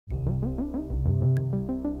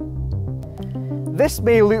This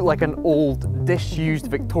may look like an old, disused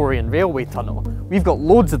Victorian railway tunnel. We've got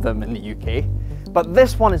loads of them in the UK. But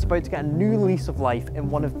this one is about to get a new lease of life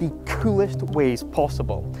in one of the coolest ways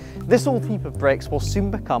possible. This old heap of bricks will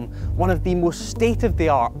soon become one of the most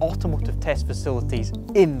state-of-the-art automotive test facilities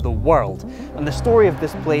in the world. And the story of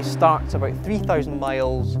this place starts about 3,000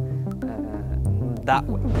 miles that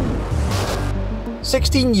way.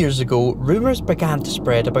 16 years ago, rumours began to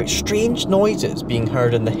spread about strange noises being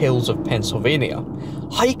heard in the hills of Pennsylvania.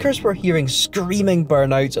 Hikers were hearing screaming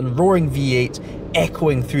burnouts and roaring V8s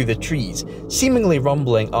echoing through the trees, seemingly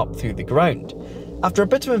rumbling up through the ground. After a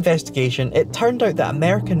bit of investigation, it turned out that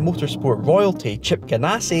American motorsport royalty Chip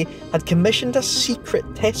Ganassi had commissioned a secret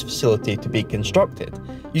test facility to be constructed,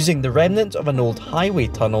 using the remnants of an old highway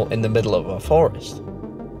tunnel in the middle of a forest.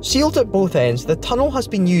 Sealed at both ends, the tunnel has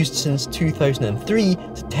been used since 2003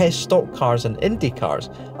 to test stock cars and Indy cars,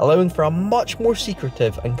 allowing for a much more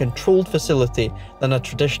secretive and controlled facility than a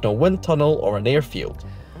traditional wind tunnel or an airfield.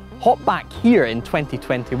 Hop back here in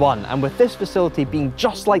 2021, and with this facility being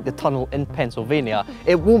just like the tunnel in Pennsylvania,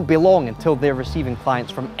 it won't be long until they're receiving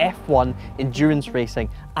clients from F1, endurance racing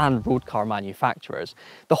and road car manufacturers.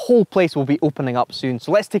 The whole place will be opening up soon,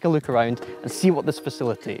 so let's take a look around and see what this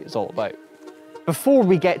facility is all about. Before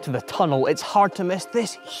we get to the tunnel, it's hard to miss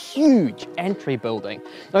this huge entry building.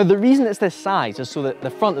 Now, the reason it's this size is so that the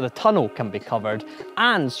front of the tunnel can be covered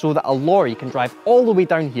and so that a lorry can drive all the way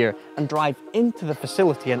down here and drive into the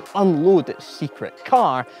facility and unload its secret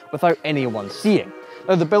car without anyone seeing.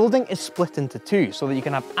 Now, the building is split into two so that you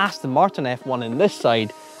can have Aston Martin F1 in this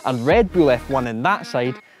side and Red Bull F1 in that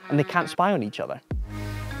side, and they can't spy on each other.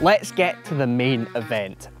 Let's get to the main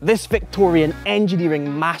event. This Victorian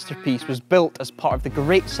engineering masterpiece was built as part of the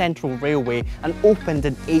Great Central Railway and opened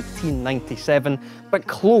in 1897, but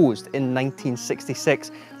closed in 1966,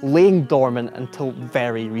 laying dormant until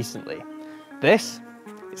very recently. This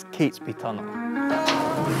is Catesby Tunnel.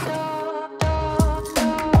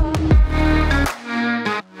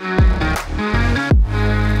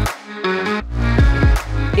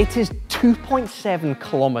 It is 2.7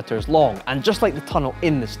 kilometers long, and just like the tunnel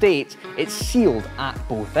in the States, it's sealed at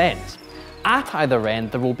both ends. At either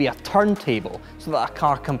end, there will be a turntable so that a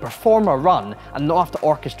car can perform a run and not have to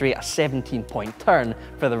orchestrate a 17-point turn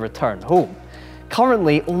for the return home.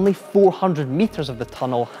 Currently, only 400 meters of the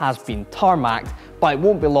tunnel has been tarmacked, but it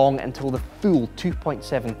won't be long until the full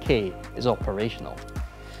 2.7k is operational.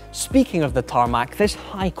 Speaking of the tarmac, this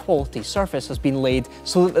high quality surface has been laid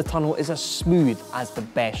so that the tunnel is as smooth as the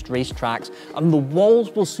best racetracks, and the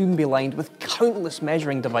walls will soon be lined with countless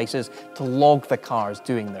measuring devices to log the cars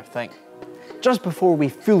doing their thing. Just before we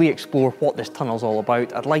fully explore what this tunnel's all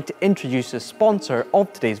about, I'd like to introduce the sponsor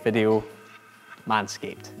of today's video,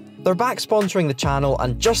 Manscaped. They're back sponsoring the channel,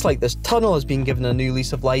 and just like this tunnel has been given a new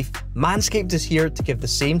lease of life, Manscaped is here to give the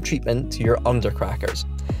same treatment to your undercrackers.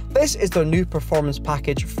 This is their new Performance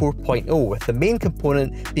Package 4.0, with the main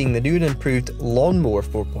component being the new and improved Lawnmower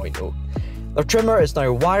 4.0. Their trimmer is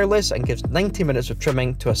now wireless and gives 90 minutes of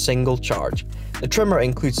trimming to a single charge. The trimmer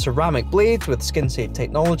includes ceramic blades with skin-safe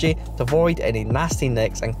technology to avoid any nasty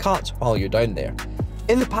nicks and cuts while you're down there.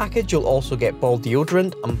 In the package, you'll also get ball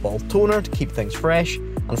deodorant and ball toner to keep things fresh,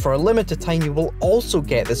 and for a limited time you will also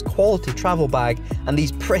get this quality travel bag and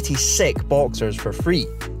these pretty sick boxers for free.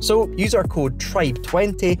 So use our code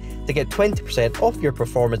TRIBE20 to get 20% off your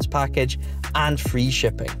performance package and free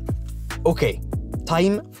shipping. Okay,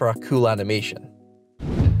 time for a cool animation.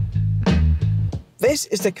 This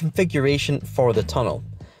is the configuration for the tunnel.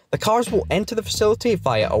 The cars will enter the facility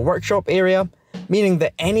via a workshop area, meaning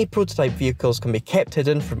that any prototype vehicles can be kept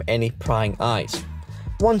hidden from any prying eyes.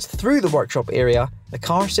 Once through the workshop area, the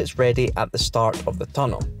car sits ready at the start of the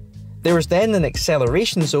tunnel. There is then an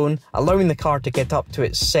acceleration zone, allowing the car to get up to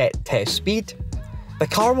its set test speed. The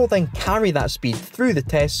car will then carry that speed through the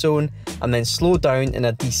test zone and then slow down in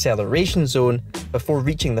a deceleration zone before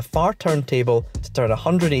reaching the far turntable to turn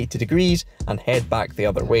 180 degrees and head back the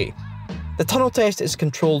other way. The tunnel test is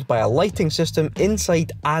controlled by a lighting system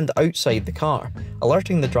inside and outside the car,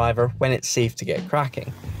 alerting the driver when it's safe to get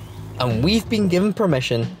cracking. And we've been given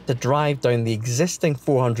permission to drive down the existing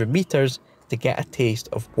 400 meters to get a taste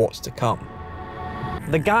of what's to come.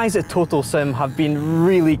 The guys at Total Sim have been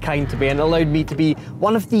really kind to me and allowed me to be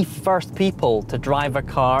one of the first people to drive a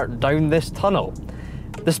car down this tunnel.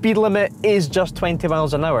 The speed limit is just 20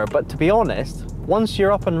 miles an hour, but to be honest, once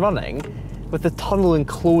you're up and running, with the tunnel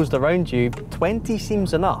enclosed around you, 20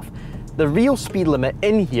 seems enough. The real speed limit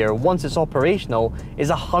in here, once it's operational, is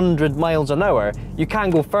 100 miles an hour. You can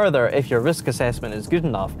go further if your risk assessment is good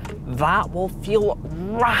enough. That will feel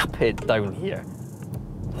rapid down here.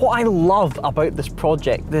 What I love about this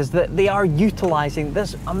project is that they are utilising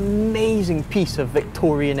this amazing piece of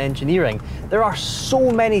Victorian engineering. There are so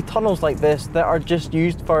many tunnels like this that are just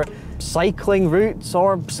used for cycling routes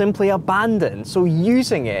or simply abandoned. So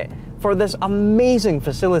using it for this amazing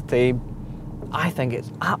facility, I think it's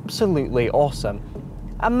absolutely awesome.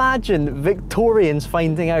 Imagine Victorians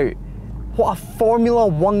finding out what a Formula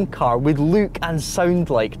 1 car would look and sound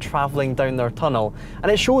like travelling down their tunnel, and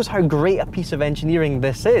it shows how great a piece of engineering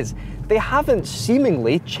this is. They haven't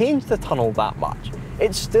seemingly changed the tunnel that much.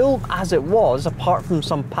 It's still as it was, apart from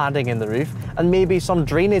some padding in the roof and maybe some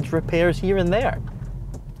drainage repairs here and there.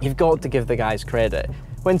 You've got to give the guys credit.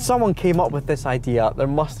 When someone came up with this idea, there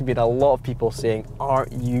must have been a lot of people saying, "Are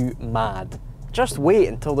you mad? Just wait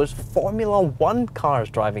until there's Formula 1 cars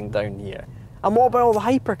driving down here. And what about all the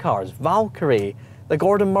hypercars? Valkyrie, the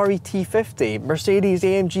Gordon Murray T50, Mercedes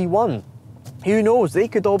AMG 1. Who knows, they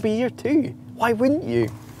could all be here too. Why wouldn't you?"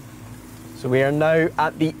 So we are now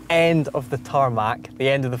at the end of the tarmac, the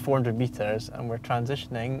end of the 400 metres, and we're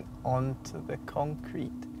transitioning onto the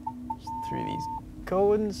concrete. Just through these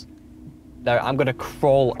cones. Now I'm going to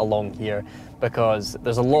crawl along here because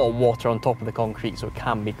there's a lot of water on top of the concrete, so it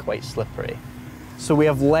can be quite slippery. So we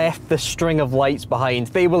have left the string of lights behind.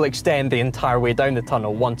 They will extend the entire way down the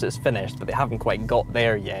tunnel once it's finished, but they haven't quite got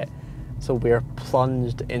there yet. So we're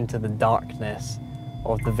plunged into the darkness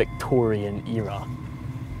of the Victorian era.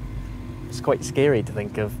 It's quite scary to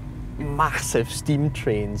think of massive steam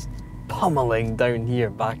trains pummeling down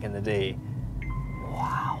here back in the day.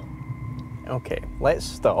 Wow. Okay, let's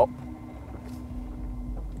stop.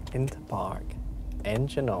 Into park,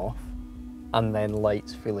 engine off, and then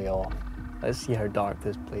lights fully off. Let's see how dark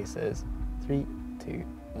this place is. 3, 2,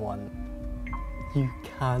 1. You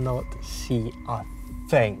cannot see a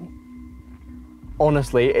thing.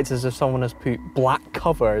 Honestly, it's as if someone has put black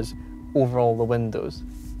covers over all the windows.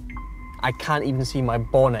 I can't even see my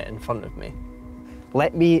bonnet in front of me.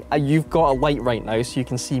 Let me, you've got a light right now so you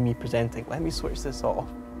can see me presenting. Let me switch this off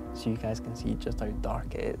so you guys can see just how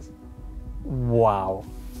dark it is. Wow.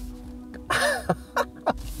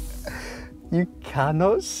 You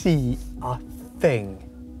cannot see a thing.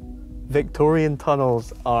 Victorian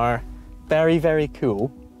tunnels are very, very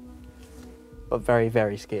cool, but very,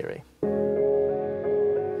 very scary.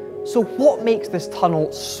 So what makes this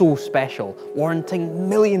tunnel so special, warranting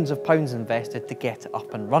millions of pounds invested to get it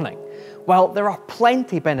up and running? Well, there are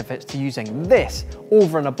plenty benefits to using this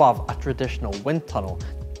over and above a traditional wind tunnel.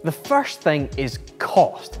 The first thing is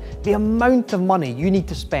cost. The amount of money you need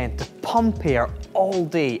to spend to pump air all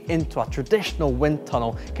day into a traditional wind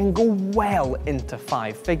tunnel can go well into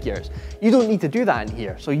 5 figures. You don't need to do that in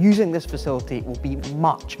here, so using this facility will be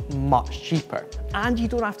much, much cheaper. And you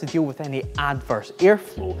don't have to deal with any adverse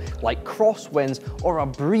airflow, like crosswinds or a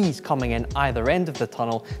breeze coming in either end of the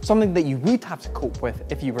tunnel, something that you would have to cope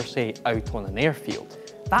with if you were, say, out on an airfield.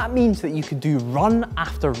 That means that you can do run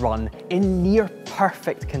after run in near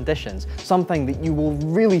perfect conditions, something that you will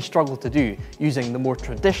really struggle to do using the more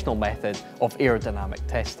traditional method of aerodynamic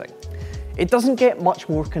testing. It doesn't get much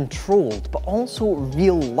more controlled, but also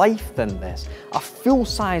real life than this. A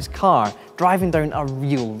full-size car driving down a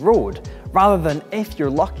real road, rather than, if you're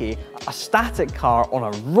lucky, a static car on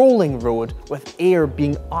a rolling road with air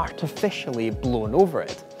being artificially blown over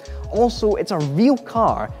it. Also, it's a real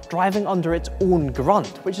car driving under its own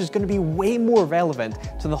grunt, which is going to be way more relevant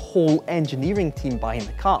to the whole engineering team behind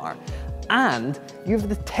the car. And you have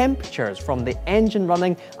the temperatures from the engine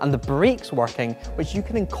running and the brakes working, which you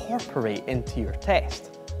can incorporate into your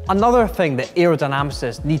test. Another thing that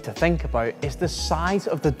aerodynamicists need to think about is the size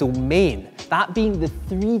of the domain, that being the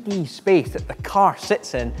 3D space that the car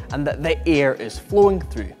sits in and that the air is flowing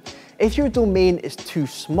through. If your domain is too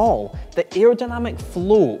small, the aerodynamic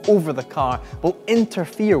flow over the car will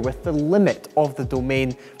interfere with the limit of the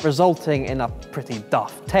domain, resulting in a pretty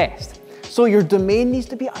duff test. So your domain needs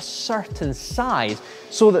to be a certain size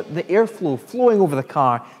so that the airflow flowing over the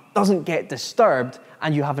car doesn't get disturbed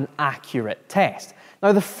and you have an accurate test.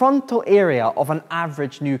 Now, the frontal area of an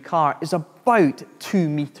average new car is about 2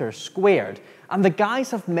 meters squared, and the guys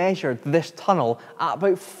have measured this tunnel at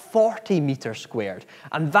about 40 meters squared,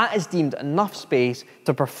 and that is deemed enough space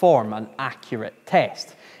to perform an accurate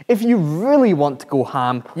test. If you really want to go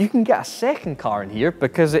ham, you can get a second car in here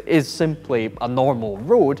because it is simply a normal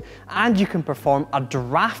road, and you can perform a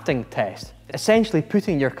drafting test, essentially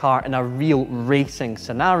putting your car in a real racing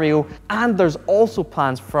scenario. And there's also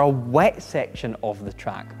plans for a wet section of the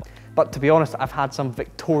track. But to be honest, I've had some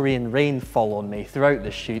Victorian rain fall on me throughout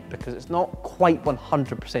this shoot because it's not quite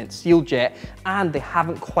 100% sealed yet, and they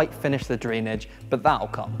haven't quite finished the drainage, but that'll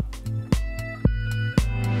come.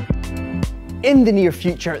 In the near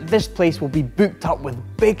future, this place will be booked up with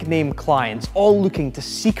big name clients, all looking to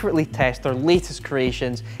secretly test their latest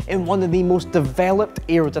creations in one of the most developed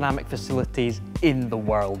aerodynamic facilities in the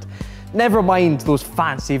world. Never mind those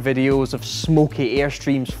fancy videos of smoky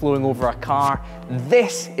airstreams flowing over a car.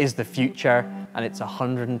 This is the future, and it's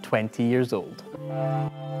 120 years old.